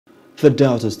The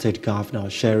Delta State Governor,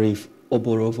 Sheriff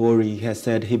Oborevwori, has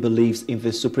said he believes in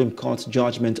the Supreme Court's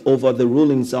judgment over the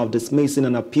rulings of dismissing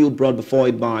an appeal brought before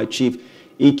it by Chief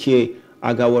Ikie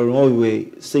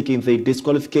Aghwarianovwe seeking the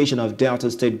disqualification of Delta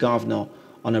State Governor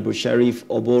Honorable Sheriff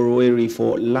Oborevwori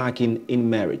for lacking in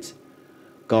merit.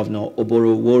 Governor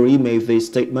Oborevwori made this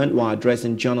statement while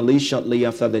addressing journalists shortly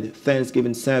after the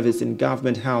Thanksgiving service in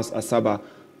Government House, Asaba,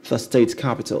 the state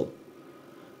capital.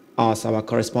 Our Asaba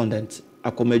correspondent,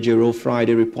 Akomejiro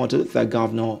Friday, reported that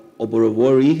Governor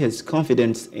Oborevwori has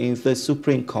confidence in the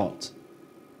Supreme Court.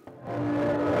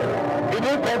 It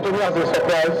didn't come to me as a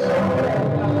surprise,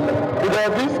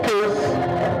 because this case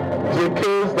is a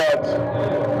case that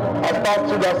has passed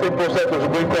through that same process to the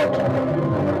Supreme Court.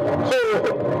 So,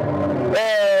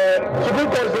 Supreme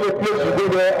Court is a place you go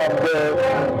there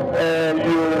and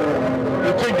you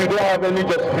think you don't have any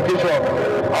justification,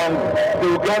 and they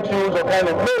will grant you some kind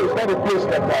of, no, it's not a place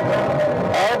like that.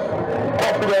 I have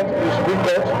confidence in the Supreme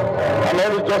Court and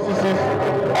all the justices,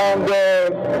 and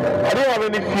I don't have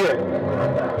any fear,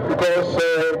 because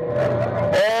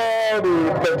all the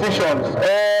petitions,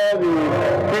 all the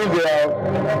things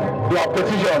they are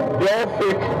petitioned, they are all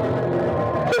fake.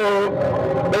 So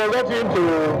there was nothing to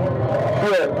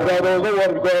fear, because there was no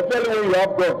one, because I tell you,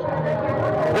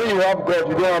 when you have God,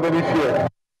 you don't have any fear.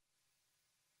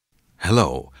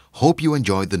 Hello, hope you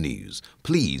enjoyed the news.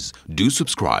 Please do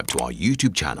subscribe to our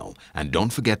YouTube channel and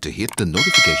don't forget to hit the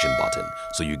notification button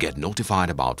so you get notified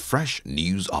about fresh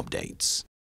news updates.